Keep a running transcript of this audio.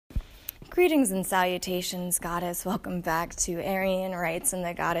Greetings and salutations, Goddess. Welcome back to Aryan Rights and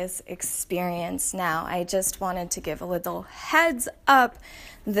the Goddess Experience. Now, I just wanted to give a little heads up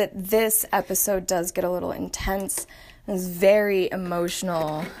that this episode does get a little intense. It's very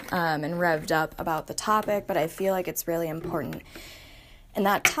emotional and revved up about the topic, but I feel like it's really important. And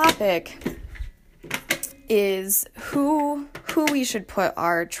that topic is who we should put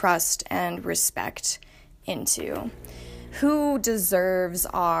our trust and respect into. Who deserves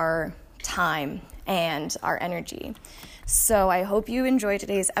our time and our energy. So I hope you enjoy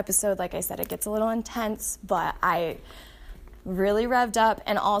today's episode. Like I said, it gets a little intense, but I really revved up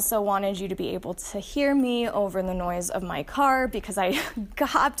and also wanted you to be able to hear me over the noise of my car because I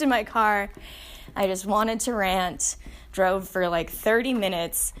hopped in my car. I just wanted to rant, drove for like 30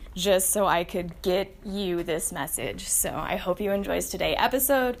 minutes just so I could get you this message. So I hope you enjoy today's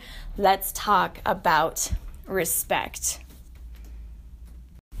episode. Let's talk about respect.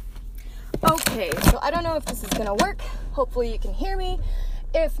 Okay, so I don't know if this is going to work. Hopefully you can hear me.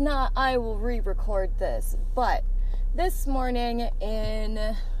 If not, I will re-record this. But this morning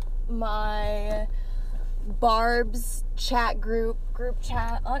in my Barb's chat group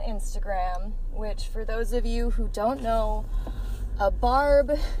chat on Instagram, which for those of you who don't know, a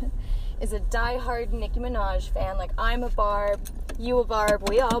Barb is a diehard Nicki Minaj fan. Like, I'm a Barb, you a Barb,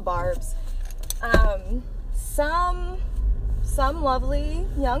 we all Barbs. Some lovely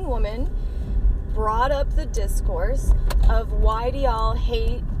young woman brought up the discourse of why do y'all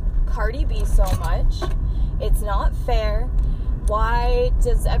hate Cardi B so much? It's not fair. Why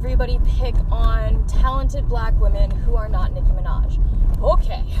does everybody pick on talented black women who are not Nicki Minaj?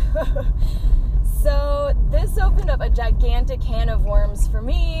 Okay. So this opened up a gigantic can of worms for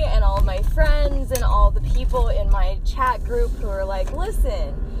me and all my friends and all the people in my chat group who are like,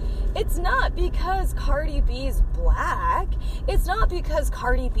 listen, it's not because Cardi B is black. It's not because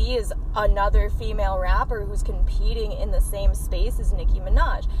Cardi B is another female rapper who's competing in the same space as Nicki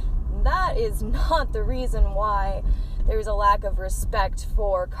Minaj. That is not the reason why there's a lack of respect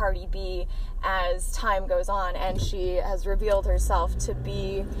for Cardi B as time goes on and she has revealed herself to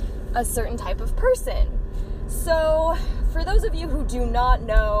be a certain type of person. So, for those of you who do not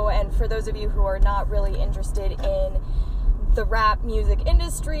know, and for those of you who are not really interested in the rap music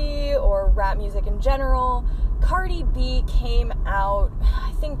industry or rap music in general, Cardi B came out,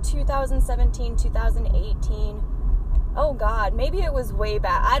 I think 2017, 2018. Oh God, maybe it was way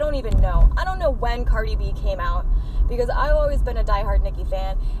back. I don't even know. I don't know when Cardi B came out because I've always been a diehard Nicki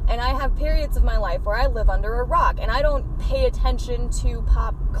fan and I have periods of my life where I live under a rock and I don't pay attention to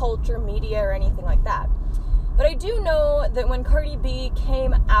pop culture, media, or anything like that. But I do know that when Cardi B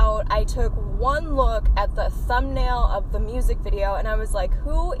came out, I took one look at the thumbnail of the music video and I was like,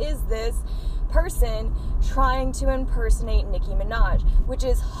 who is this person trying to impersonate Nicki Minaj? Which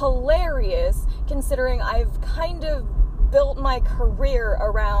is hilarious considering I've kind of built my career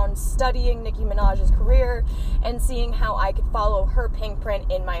around studying Nicki Minaj's career and seeing how I could follow her pink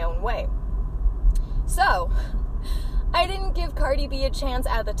print in my own way. So I didn't give Cardi B a chance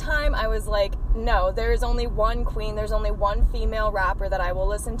at the time. I was like, no, there's only one queen, there's only one female rapper that I will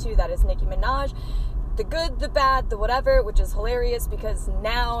listen to, that is Nicki Minaj. The good, the bad, the whatever, which is hilarious because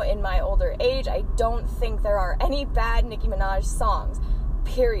now in my older age, I don't think there are any bad Nicki Minaj songs,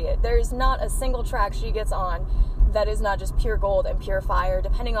 period. There's not a single track she gets on that is not just pure gold and pure fire,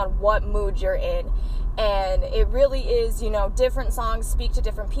 depending on what mood you're in. And it really is, different songs speak to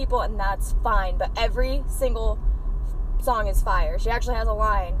different people, and that's fine, but every single song is fire. She actually has a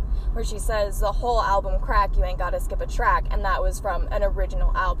line where she says, the whole album crack, you ain't gotta skip a track, and that was from an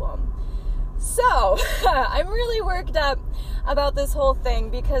original album. So, I'm really worked up about this whole thing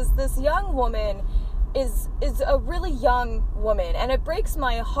because this young woman is a really young woman, and it breaks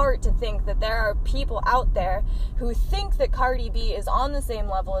my heart to think that there are people out there who think that Cardi B is on the same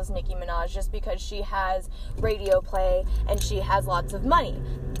level as Nicki Minaj just because she has radio play and she has lots of money.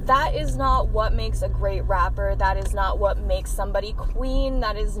 That is not what makes a great rapper. That is not what makes somebody queen.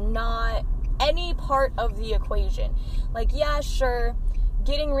 That is not any part of the equation. Like, yeah, sure,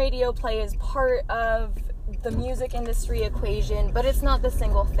 getting radio play is part of the music industry equation, but it's not the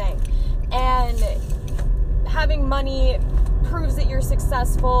single thing. And having money proves that you're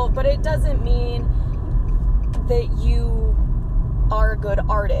successful, but it doesn't mean that you are a good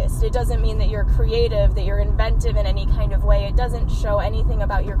artist. It doesn't mean that you're creative, that you're inventive in any kind of way. It doesn't show anything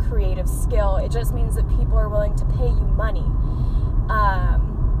about your creative skill. It just means that people are willing to pay you money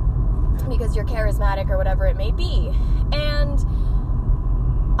because you're charismatic or whatever it may be. And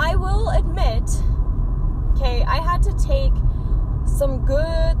I will admit, okay, I had to take some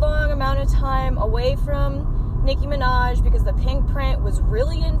good long amount of time away from Nicki Minaj because the Pink Print was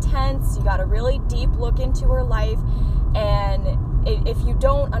really intense. You got a really deep look into her life, and if you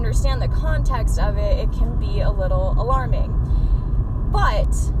don't understand the context of it, it can be a little alarming.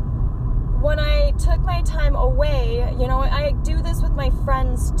 But when I took my time away, I do this with my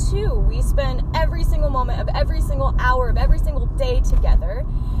friends too. We spend every single moment of every single hour of every single day together.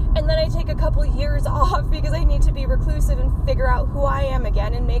 And then I take a couple years off because I need to be reclusive and figure out who I am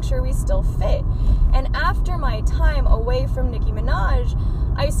again and make sure we still fit. And after my time away from Nicki Minaj,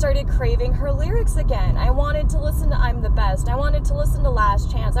 I started craving her lyrics again. I wanted to listen to I'm the Best. I wanted to listen to Last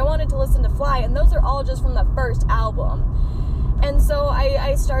Chance. I wanted to listen to Fly. And those are all just from the first album. And so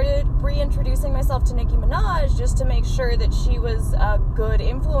I started reintroducing myself to Nicki Minaj just to make sure that she was a good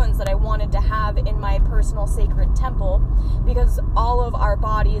influence that I wanted to have in my personal sacred temple, because all of our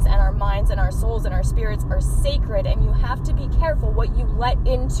bodies and our minds and our souls and our spirits are sacred, and you have to be careful what you let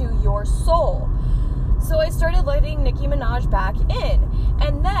into your soul. So I started letting Nicki Minaj back in.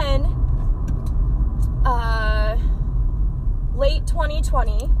 And then, late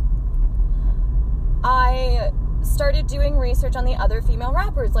 2020, I started doing research on the other female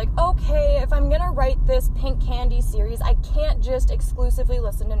rappers. Like, okay, if I'm gonna write this Pink Candy series, I can't just exclusively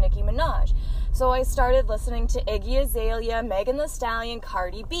listen to Nicki Minaj. So I started listening to Iggy Azalea, Megan Thee Stallion,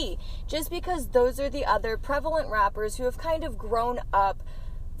 Cardi B, just because those are the other prevalent rappers who have kind of grown up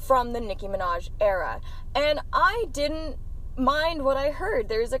from the Nicki Minaj era. And I didn't mind what I heard.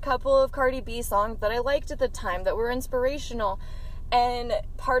 There's a couple of Cardi B songs that I liked at the time that were inspirational. And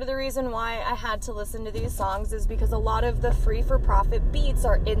part of the reason why I had to listen to these songs is because a lot of the free-for-profit beats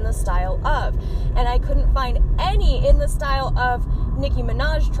are in the style of. And I couldn't find any in the style of Nicki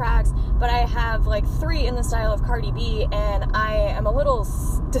Minaj tracks, but I have like 3 in the style of Cardi B, and I am a little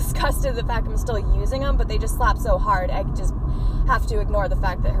disgusted at the fact I'm still using them, but they just slap so hard, I just have to ignore the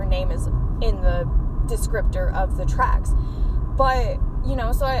fact that her name is in the descriptor of the tracks. But,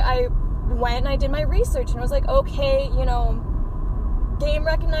 so I went and I did my research, and I was like, okay, game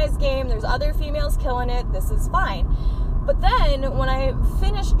recognized game, there's other females killing it, this is fine. But then when I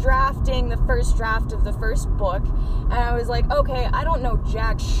finished drafting the first draft of the first book, and I was like, okay, I don't know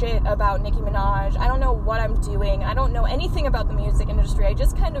jack shit about Nicki Minaj, I don't know what I'm doing, I don't know anything about the music industry, I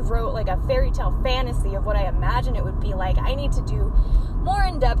just kind of wrote like a fairy tale fantasy of what I imagine it would be like. I need to do more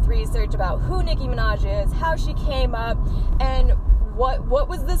in-depth research about who Nicki Minaj is, how she came up, and what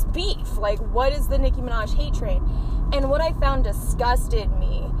was this beef? Like, what is the Nicki Minaj hate train? And what I found disgusted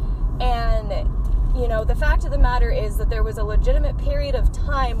me. And, the fact of the matter is that there was a legitimate period of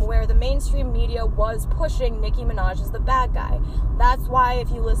time where the mainstream media was pushing Nicki Minaj as the bad guy. That's why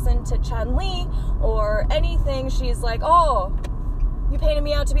if you listen to Chun-Li or anything, she's like, oh, you painted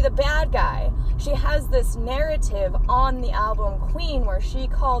me out to be the bad guy. She has this narrative on the album Queen where she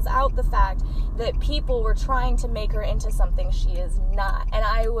calls out the fact that people were trying to make her into something she is not. And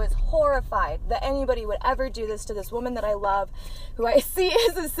I was horrified that anybody would ever do this to this woman that I love, who I see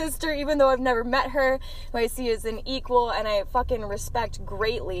as a sister, even though I've never met her, who I see as an equal, and I fucking respect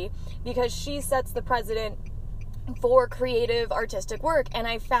greatly, because she sets the precedent for creative artistic work. And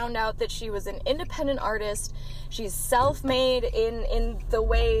I found out that she was an independent artist. She's self-made in the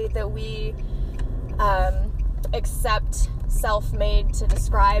way that we accept self-made to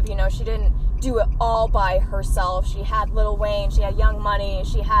describe. She didn't do it all by herself. She had Lil Wayne, she had Young Money,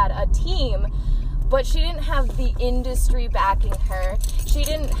 she had a team, but she didn't have the industry backing her. She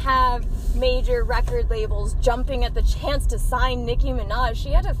didn't have major record labels jumping at the chance to sign Nicki Minaj. She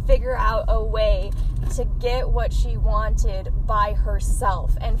had to figure out a way to get what she wanted by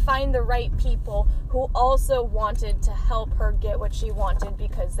herself and find the right people who also wanted to help her get what she wanted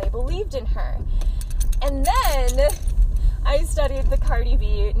because they believed in her. And then I studied the Cardi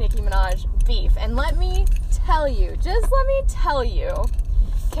B, Nicki Minaj beef. And let me tell you,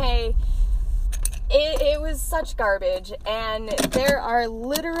 okay, it was such garbage. And there are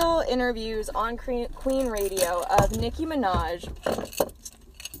literal interviews on Queen Radio of Nicki Minaj,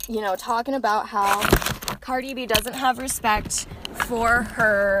 talking about how Cardi B doesn't have respect for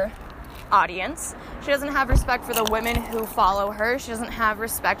her audience. She doesn't have respect for the women who follow her. She doesn't have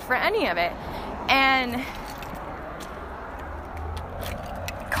respect for any of it. And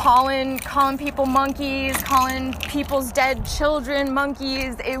calling people monkeys, calling people's dead children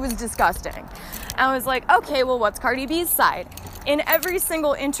monkeys, it was disgusting. I was like, okay, well, what's Cardi B's side? In every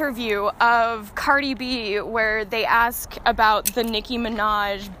single interview of Cardi B where they ask about the Nicki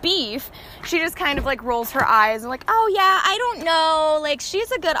Minaj beef, she just kind of like rolls her eyes and like, oh yeah, I don't know, like she's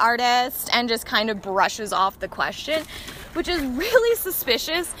a good artist, and just kind of brushes off the question, which is really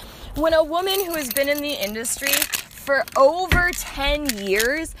suspicious when a woman who has been in the industry for over 10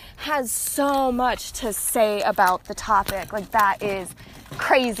 years has so much to say about the topic. Like, that is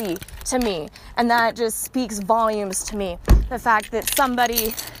crazy to me. And that just speaks volumes to me. The fact that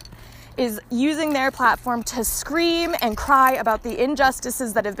somebody is using their platform to scream and cry about the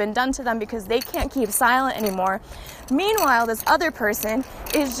injustices that have been done to them because they can't keep silent anymore. Meanwhile, this other person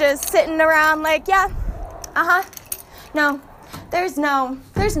is just sitting around like, yeah, no, there's no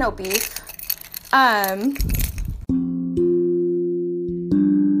beef.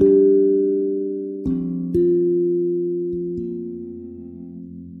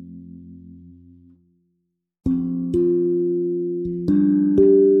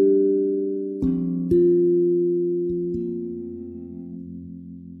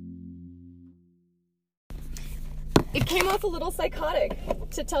 It came off a little psychotic,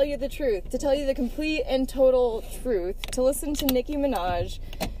 to tell you the truth, to tell you the complete and total truth, to listen to Nicki Minaj.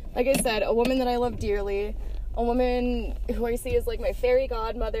 Like I said, a woman that I love dearly, a woman who I see as like my fairy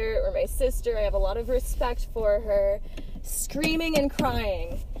godmother or my sister. I have a lot of respect for her, screaming and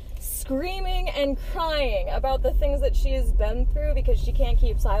crying about the things that she has been through because she can't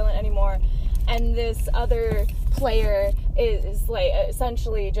keep silent anymore. And this other player is like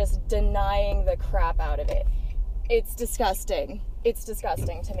essentially just denying the crap out of it. It's disgusting. It's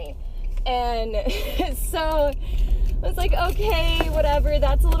disgusting to me. And so I was like, okay, whatever,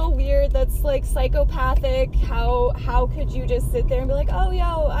 that's a little weird. That's like psychopathic. How could you just sit there and be like, oh,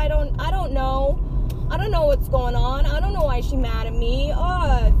 yo, I don't know. I don't know what's going on. I don't know why she's mad at me.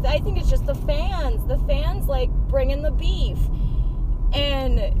 Oh, I think it's just the fans. The fans like bringing the beef.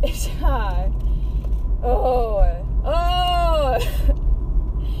 And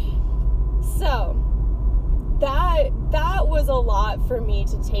so that was a lot for me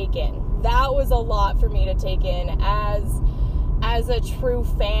to take in. That was a lot for me to take in as a true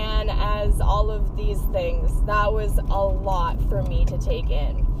fan, as all of these things. That was a lot for me to take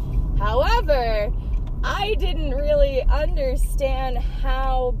in. However, I didn't really understand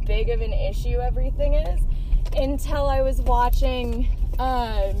how big of an issue everything is until I was watching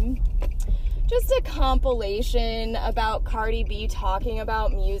just a compilation about Cardi B talking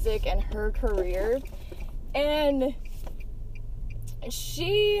about music and her career. And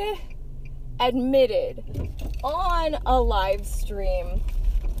she admitted on a live stream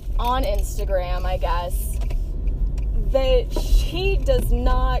on Instagram, I guess, that she does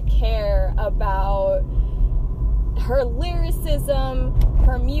not care about her lyricism,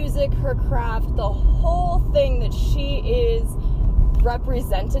 her music, her craft, the whole thing that she is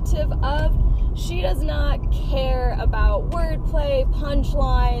representative of. She does not care about wordplay,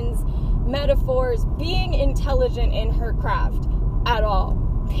 punchlines, metaphors, being intelligent in her craft at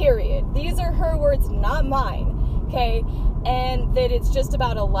all, period. These are her words, not mine, okay? And that it's just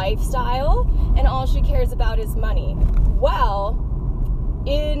about a lifestyle and all she cares about is money. Well,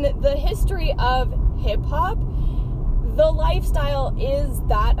 in the history of hip-hop, the lifestyle is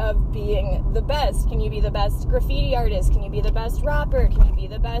that of being the best. Can you be the best graffiti artist? Can you be the best rapper? Can you be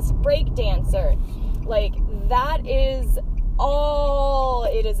the best break dancer? Like, that is all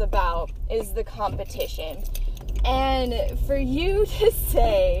it is about, is the competition. And for you to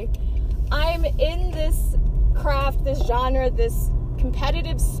say, I'm in this craft, this genre, this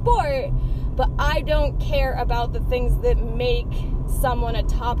competitive sport, but I don't care about the things that make someone a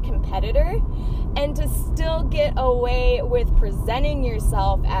top competitor, and to still get away with presenting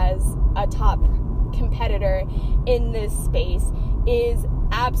yourself as a top competitor in this space is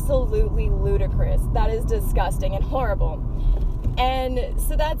absolutely ludicrous. That is disgusting and horrible. And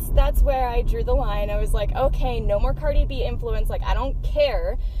so that's where I drew the line. I was like, okay, no more Cardi B influence. Like, I don't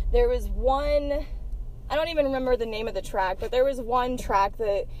care. There was one, I don't even remember the name of the track, but there was one track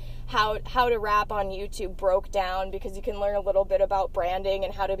that how to rap on YouTube broke down, because you can learn a little bit about branding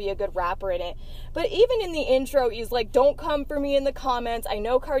and how to be a good rapper in it. But even in the intro, he's like, don't come for me in the comments. I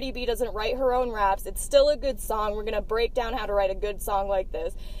know Cardi B doesn't write her own raps. It's still a good song. We're going to break down how to write a good song like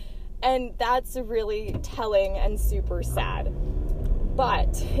this. And that's really telling and super sad.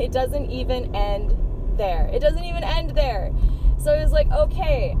 But it doesn't even end there. It doesn't even end there. So I was like,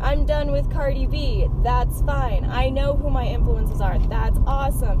 okay, I'm done with Cardi B. That's fine. I know who my influences are. That's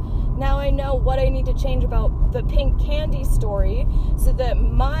awesome. Now I know what I need to change about the Pink Candy story so that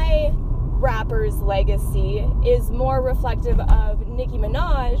my rapper's legacy is more reflective of Nicki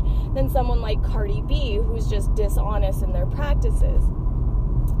Minaj than someone like Cardi B, who's just dishonest in their practices.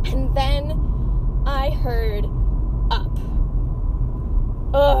 And then I heard Up.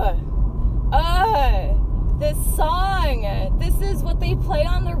 This song, this is what they play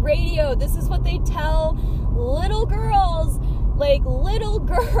on the radio, this is what they tell little girls, like, little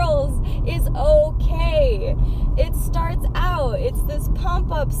girls is okay. It starts out, it's this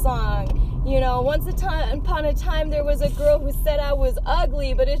pump-up song. You know, once upon a time there was a girl who said I was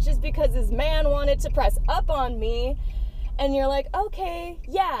ugly, but it's just because his man wanted to press up on me. And you're like, okay,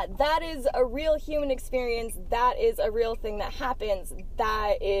 yeah, that is a real human experience. That is a real thing that happens.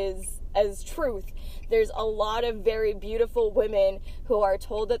 That is as truth. There's a lot of very beautiful women who are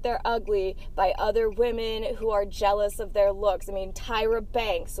told that they're ugly by other women who are jealous of their looks. I mean, Tyra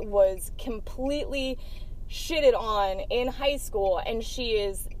Banks was completely shitted on in high school, and she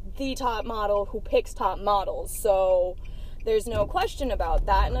is the top model who picks top models. So there's no question about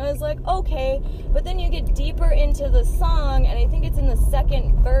that. And I was like, okay. But then you get deeper into the song, and I think it's in the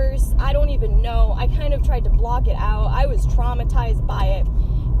second verse. I don't even know. I kind of tried to block it out. I was traumatized by it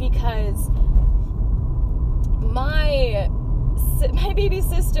because my baby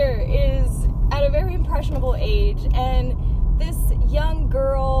sister is at a very impressionable age, and this young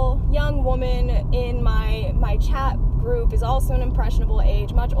woman in my chat group is also an impressionable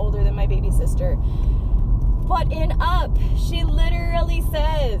age, much older than my baby sister. But in Up, she literally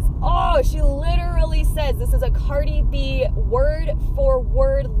says, this is a Cardi B word for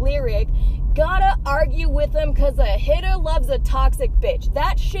word lyric, gotta argue with him cause a hitter loves a toxic bitch.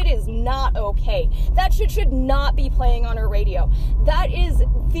 That shit is not okay. That shit should not be playing on her radio. That is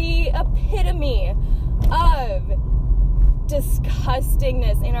the epitome of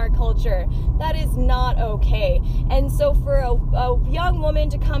disgustingness in our culture. That is not okay. And so for a young woman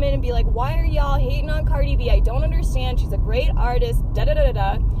to come in and be like, why are y'all hating on Cardi B? I don't understand. She's a great artist.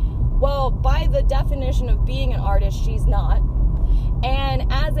 Well, by the definition of being an artist, she's not. And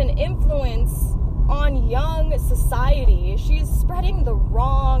as an influence on young society, she's spreading the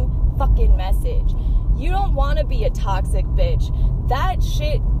wrong fucking message. You don't want to be a toxic bitch. That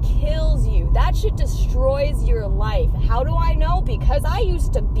shit kills you. That shit destroys your life. How do I know? Because I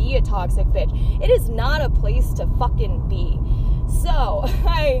used to be a toxic bitch. It is not a place to fucking be. So,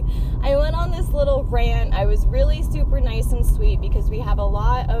 I went on this little rant. I was really super nice and sweet because we have a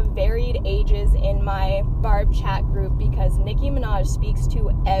lot of varied ages in my Barb chat group because Nicki Minaj speaks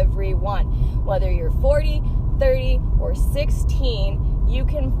to everyone. Whether you're 40, 30, or 16, you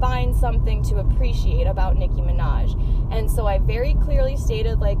can find something to appreciate about Nicki Minaj. And so I very clearly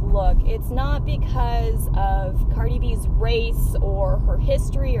stated, like, look, it's not because of Cardi B's race or her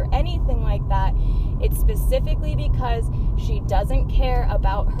history or anything like that. It's specifically because she doesn't care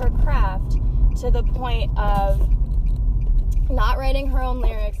about her craft to the point of not writing her own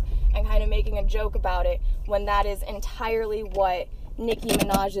lyrics and kind of making a joke about it when that is entirely what Nicki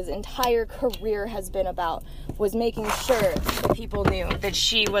Minaj's entire career has been about, was making sure that people knew that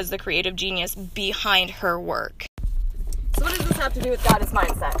she was the creative genius behind her work. So what does this have to do with Goddess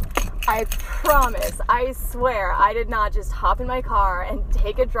Mindset? I promise, I swear, I did not just hop in my car and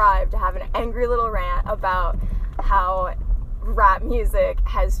take a drive to have an angry little rant about how rap music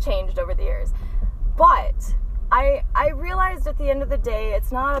has changed over the years. But I realized at the end of the day,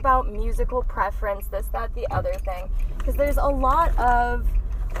 it's not about musical preference, this, that, the other thing. Because there's a lot of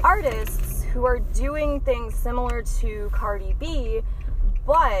artists who are doing things similar to Cardi B,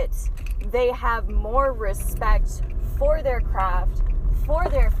 but they have more respect for their craft, for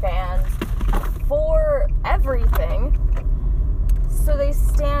their fans, for everything. So they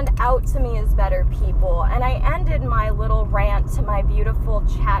stand out to me as better people. And I ended my little rant to my beautiful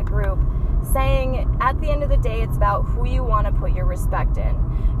chat group saying, at the end of the day, it's about who you want to put your respect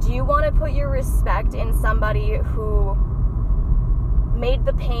in. Do you want to put your respect in somebody who made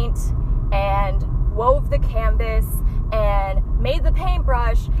the paint and wove the canvas and made the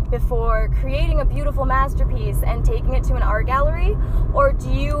paintbrush before creating a beautiful masterpiece and taking it to an art gallery? Or do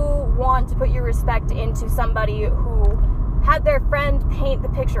you want to put your respect into somebody who had their friend paint the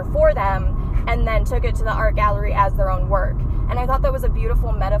picture for them and then took it to the art gallery as their own work? And I thought that was a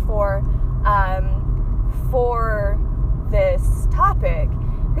beautiful metaphor for this topic,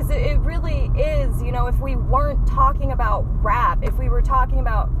 because it really is, you know, if we weren't talking about rap, if we were talking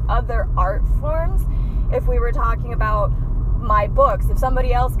about other art forms, if we were talking about my books, if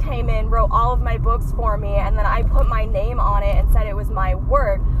somebody else came in, wrote all of my books for me, and then I put my name on it and said it was my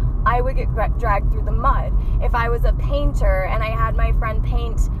work, I would get dragged through the mud. If I was a painter and I had my friend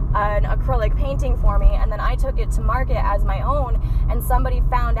paint an acrylic painting for me and then I took it to market as my own and somebody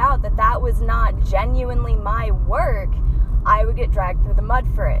found out that that was not genuinely my work, I would get dragged through the mud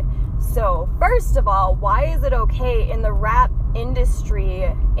for it. So first of all, why is it okay in the rap industry,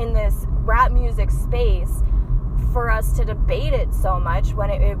 in this rap music space, for us to debate it so much when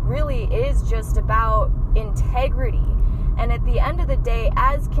it really is just about integrity? And at the end of the day,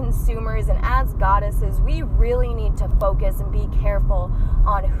 as consumers, consumers and as goddesses, we really need to focus and be careful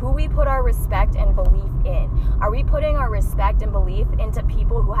on who we put our respect and belief in. Are we putting our respect and belief into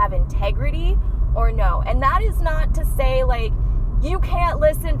people who have integrity or no? And that is not to say, like, you can't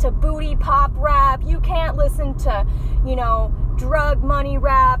listen to booty pop rap, you can't listen to, drug money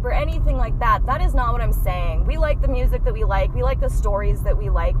rap or anything like that. That is not what I'm saying. We like the music that we like the stories that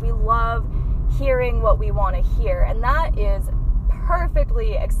we like, we love hearing what we want to hear, and that is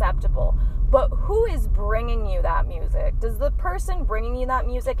perfectly acceptable. But who is bringing you that music? Does the person bringing you that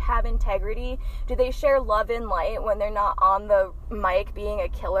music have integrity? Do they share love and light when they're not on the mic being a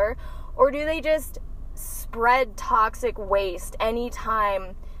killer? Or do they just spread toxic waste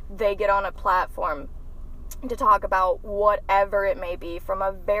anytime they get on a platform to talk about whatever it may be from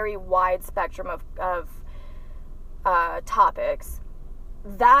a very wide spectrum of topics?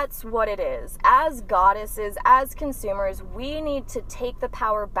 That's what it is. As goddesses, as consumers, we need to take the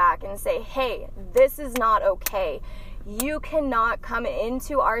power back and say, hey, this is not okay. You cannot come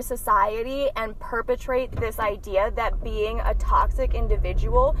into our society and perpetrate this idea that being a toxic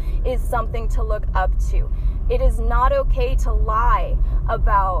individual is something to look up to. It is not okay to lie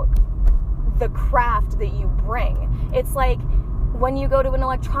about the craft that you bring. It's like when you go to an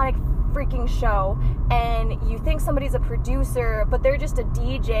electronic freaking show and you think somebody's a producer, but they're just a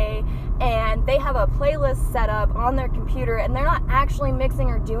DJ and they have a playlist set up on their computer and they're not actually mixing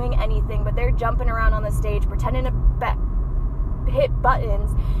or doing anything, but they're jumping around on the stage pretending to hit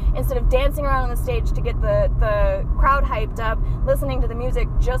buttons instead of dancing around on the stage to get the crowd hyped up, listening to the music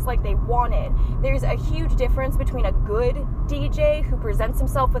just like they wanted. There's a huge difference between a good DJ who presents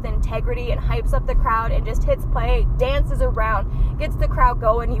himself with integrity and hypes up the crowd and just hits play, dances around, gets the crowd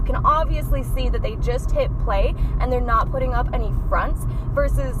going. You can obviously see that they just hit play and they're not putting up any fronts,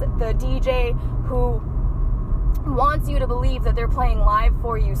 versus the DJ who wants you to believe that they're playing live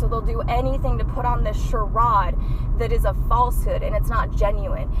for you, so they'll do anything to put on this charade that is a falsehood and it's not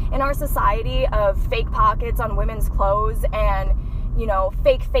genuine. In our society of fake pockets on women's clothes and,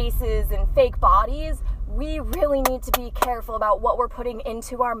 fake faces and fake bodies, we really need to be careful about what we're putting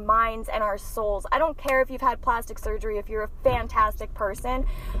into our minds and our souls. I don't care if you've had plastic surgery, if you're a fantastic person,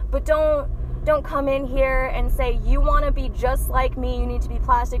 but don't come in here and say you want to be just like me, you need to be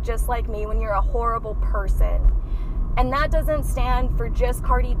plastic just like me, when you're a horrible person. And that doesn't stand for just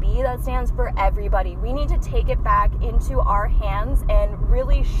Cardi B, that stands for everybody. We need to take it back into our hands and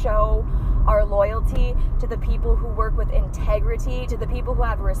really show our loyalty to the people who work with integrity, to the people who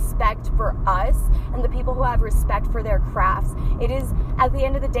have respect for us, and the people who have respect for their crafts. It is, at the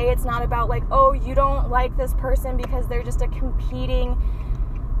end of the day, it's not about like, oh, you don't like this person because they're just a competing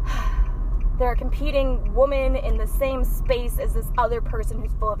woman in the same space as this other person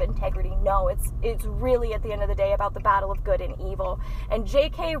who's full of integrity. No, it's really, at the end of the day, about the battle of good and evil. And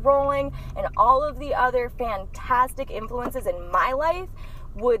J.K. Rowling and all of the other fantastic influences in my life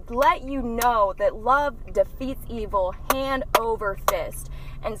would let you know that love defeats evil hand over fist.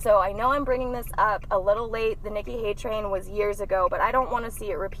 And so I know I'm bringing this up a little late. The Nicki hate train was years ago, but I don't want to see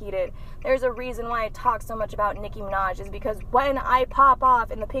it repeated. There's a reason why I talk so much about Nicki Minaj, is because when I pop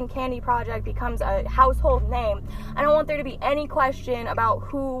off and the Pink Candy Project becomes a household name, I don't want there to be any question about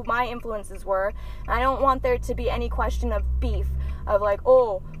who my influences were. And I don't want there to be any question of beef, of like,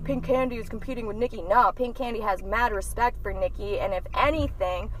 oh, Pink Candy is competing with Nicki. No, Pink Candy has mad respect for Nicki, and if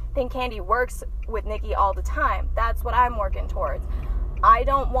anything, Pink Candy works with Nicki all the time. That's what I'm working towards. I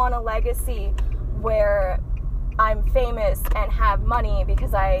don't want a legacy where I'm famous and have money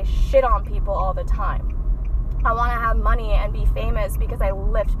because I shit on people all the time. I want to have money and be famous because I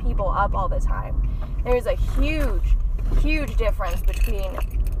lift people up all the time. There's a huge, huge difference between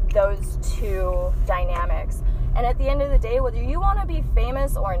those two dynamics. And at the end of the day, whether you want to be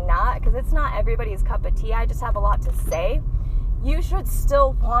famous or not, because it's not everybody's cup of tea, I just have a lot to say, you should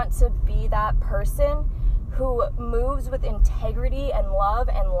still want to be that person who moves with integrity and love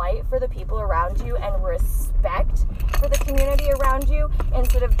and light for the people around you and respect for the community around you,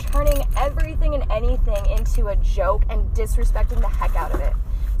 instead of turning everything and anything into a joke and disrespecting the heck out of it.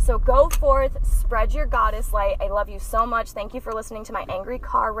 So go forth, spread your goddess light. I love you so much. Thank you for listening to my angry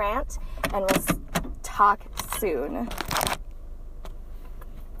car rant, and we'll talk soon.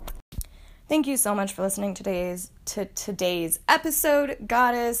 Thank you so much for listening to today's episode,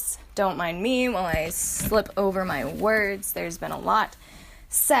 Goddess. Don't mind me while I slip over my words. There's been a lot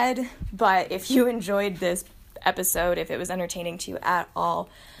said, but if you enjoyed this episode, if it was entertaining to you at all,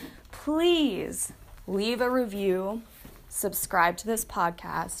 please leave a review subscribe to this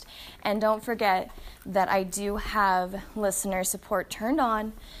podcast, and don't forget that I do have listener support turned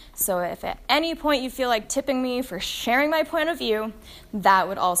on, so if at any point you feel like tipping me for sharing my point of view, that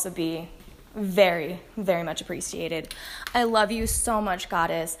would also be very, very much appreciated. I love you so much,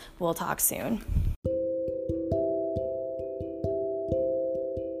 Goddess. We'll talk soon.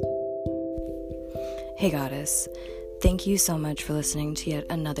 Hey, Goddess. Thank you so much for listening to yet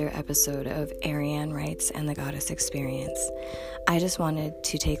another episode of Ariane Writes and the Goddess Experience. I just wanted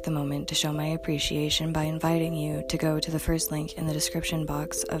to take the moment to show my appreciation by inviting you to go to the first link in the description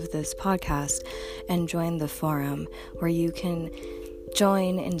box of this podcast and join the forum where you can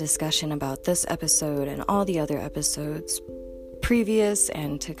join in discussion about this episode and all the other episodes previous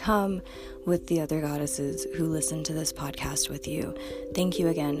and to come with the other goddesses who listen to this podcast with you. Thank you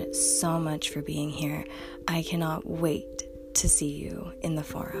again so much for being here. I cannot wait to see you in the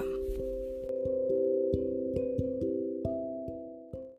forum.